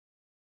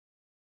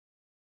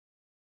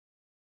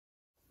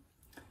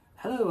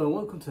Hello and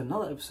welcome to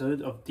another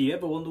episode of Do You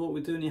Ever Wonder What We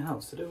Do in Your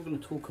House? Today we're going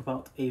to talk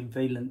about a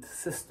Vaillant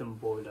system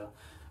boiler.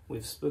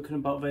 We've spoken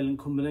about Vaillant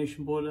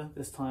combination boiler,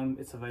 this time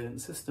it's a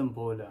Vaillant system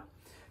boiler.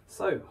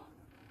 So,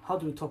 how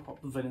do we top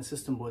up the Vaillant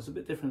system boiler? It's a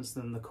bit different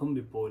than the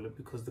combi boiler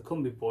because the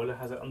combi boiler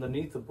has it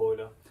underneath the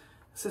boiler.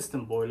 A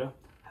system boiler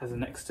has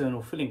an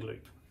external filling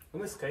loop. In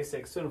this case, the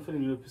external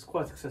filling loop is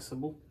quite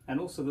accessible, and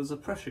also there's a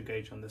pressure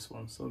gauge on this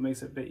one, so it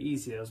makes it a bit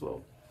easier as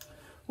well.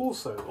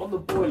 Also, on the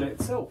boiler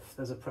itself,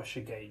 there's a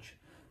pressure gauge.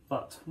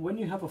 But when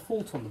you have a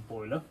fault on the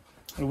boiler,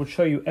 it will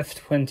show you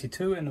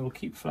F22 and it will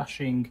keep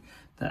flashing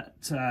that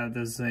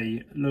there's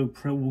a low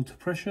water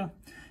pressure.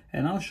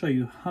 And I'll show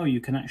you how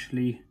you can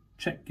actually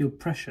check your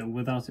pressure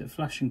without it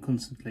flashing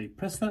constantly.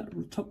 Press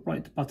that top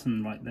right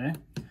button right there.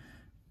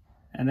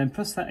 And then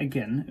press that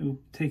again. It will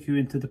take you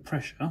into the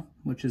pressure,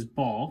 which is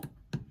bar.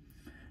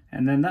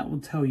 And then that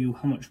will tell you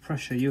how much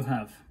pressure you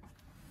have.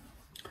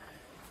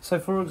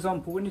 So for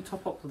example, when you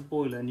top up the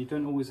boiler and you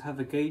don't always have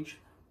a gauge,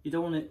 you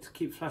don't want it to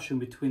keep flashing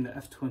between the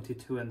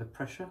F22 and the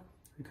pressure.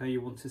 Okay, you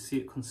want to see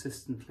it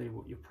consistently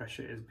what your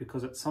pressure is,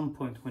 because at some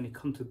point when you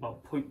come to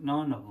about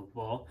 0.9 of a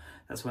bar,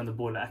 that's when the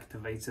boiler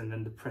activates and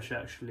then the pressure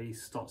actually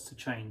starts to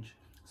change.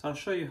 So I'll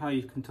show you how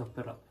you can top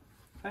it up.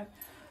 Okay,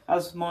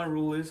 as my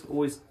rule is,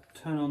 always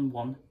turn on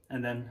one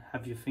and then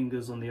have your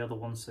fingers on the other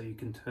one so you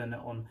can turn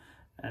it on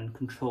and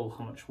control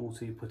how much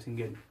water you're putting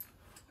in.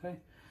 Okay.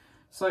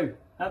 So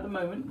at the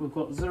moment we've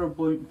got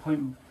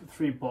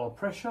 0.3 bar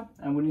pressure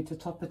and we need to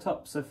top it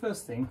up. So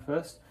first thing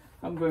first,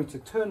 I'm going to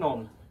turn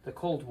on the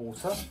cold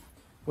water,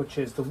 which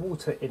is the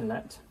water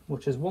inlet,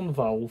 which is one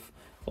valve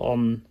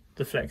on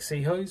the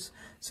flexi hose.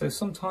 So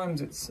sometimes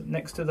it's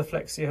next to the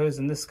flexi hose.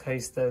 In this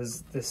case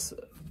there's this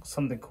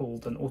something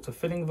called an auto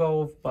filling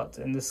valve, but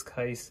in this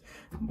case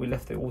we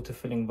left the auto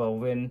filling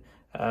valve in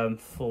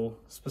for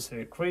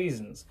specific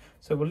reasons.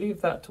 So we'll leave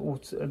that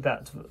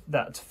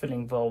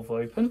filling valve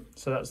open,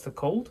 so that's the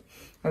cold,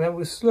 and then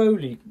we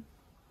slowly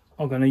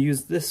are going to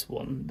use this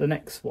one, the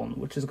next one,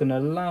 which is going to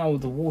allow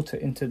the water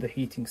into the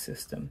heating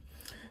system.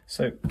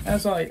 So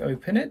as I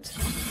open it,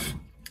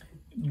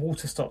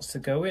 water starts to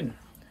go in,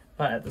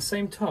 but at the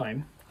same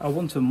time I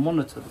want to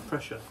monitor the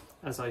pressure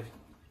as I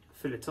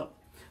fill it up.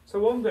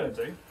 So what I'm going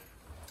to do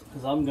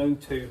is I'm going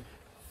to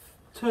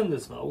turn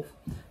this valve,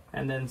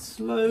 and then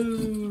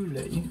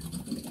slowly,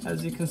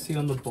 as you can see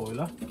on the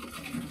boiler,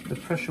 the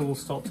pressure will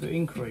start to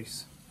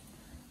increase.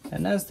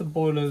 And as the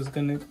boiler is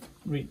going to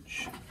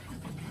reach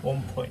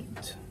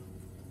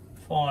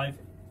 1.5,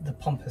 the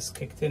pump has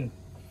kicked in.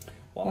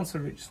 Once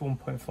it reaches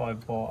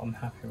 1.5 bar, I'm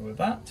happy with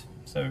that.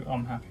 So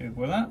I'm happy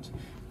with that.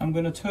 I'm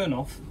going to turn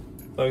off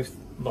both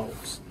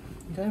valves.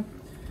 Okay,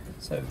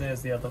 so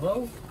there's the other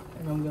valve,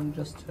 and I'm going to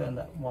just turn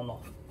that one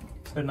off.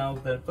 So now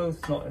they're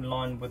both not in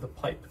line with the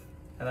pipe,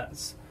 and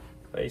that's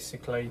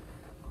basically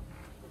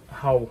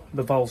how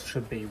the valve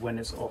should be when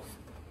it's off.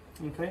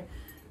 Okay,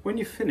 when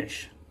you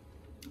finish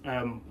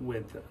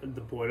with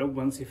the boiler,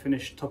 once you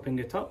finish topping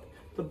it up,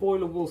 the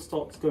boiler will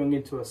start going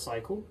into a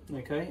cycle,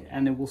 okay,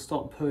 and it will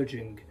start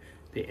purging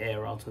the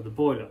air out of the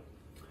boiler.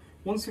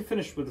 Once you're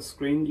finished with the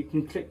screen, you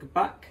can click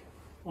back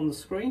on the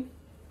screen,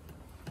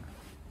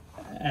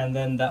 and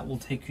then that will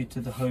take you to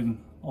the home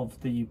of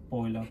the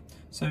boiler.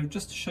 So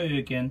just to show you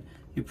again,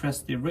 you press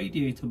the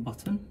radiator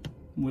button,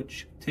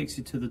 which takes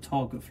you to the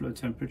target flow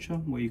temperature,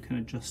 where you can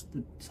adjust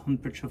the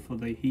temperature for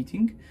the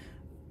heating.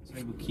 So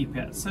we'll keep it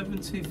at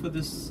 70 for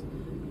this,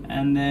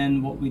 and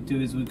then what we do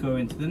is we go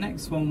into the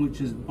next one, which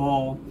is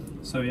bar.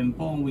 So in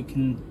bar we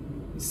can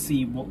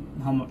see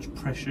how much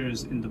pressure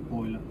is in the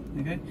boiler.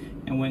 Okay,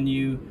 and when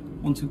you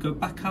want to go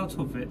back out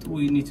of it, all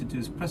you need to do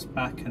is press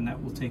back, and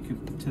that will take you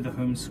to the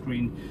home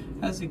screen.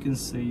 As you can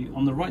see,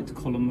 on the right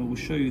column it will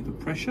show you the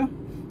pressure,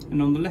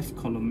 and on the left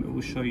column it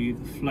will show you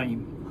the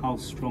flame, how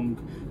strong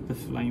the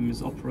flame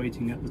is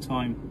operating at the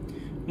time.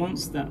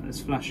 Once that is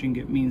flashing,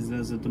 it means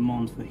there's a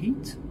demand for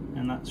heat,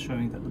 and that's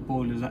showing that the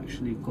boiler's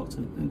actually got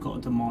a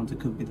demand. It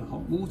could be the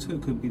hot water,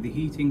 it could be the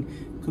heating,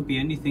 it could be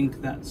anything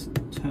that's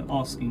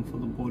asking for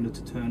the boiler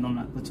to turn on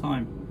at the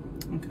time.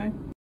 Okay.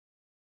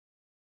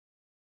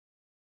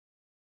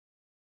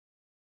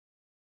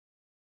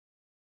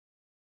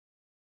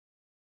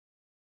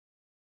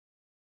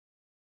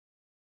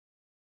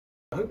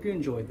 I hope you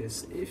enjoyed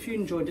this. If you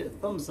enjoyed it,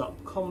 thumbs up,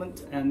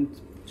 comment, and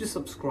just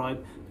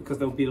subscribe, because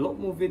there will be a lot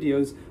more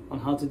videos on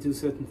how to do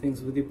certain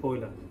things with your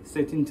boiler.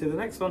 Stay tuned to the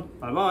next one.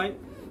 Bye bye.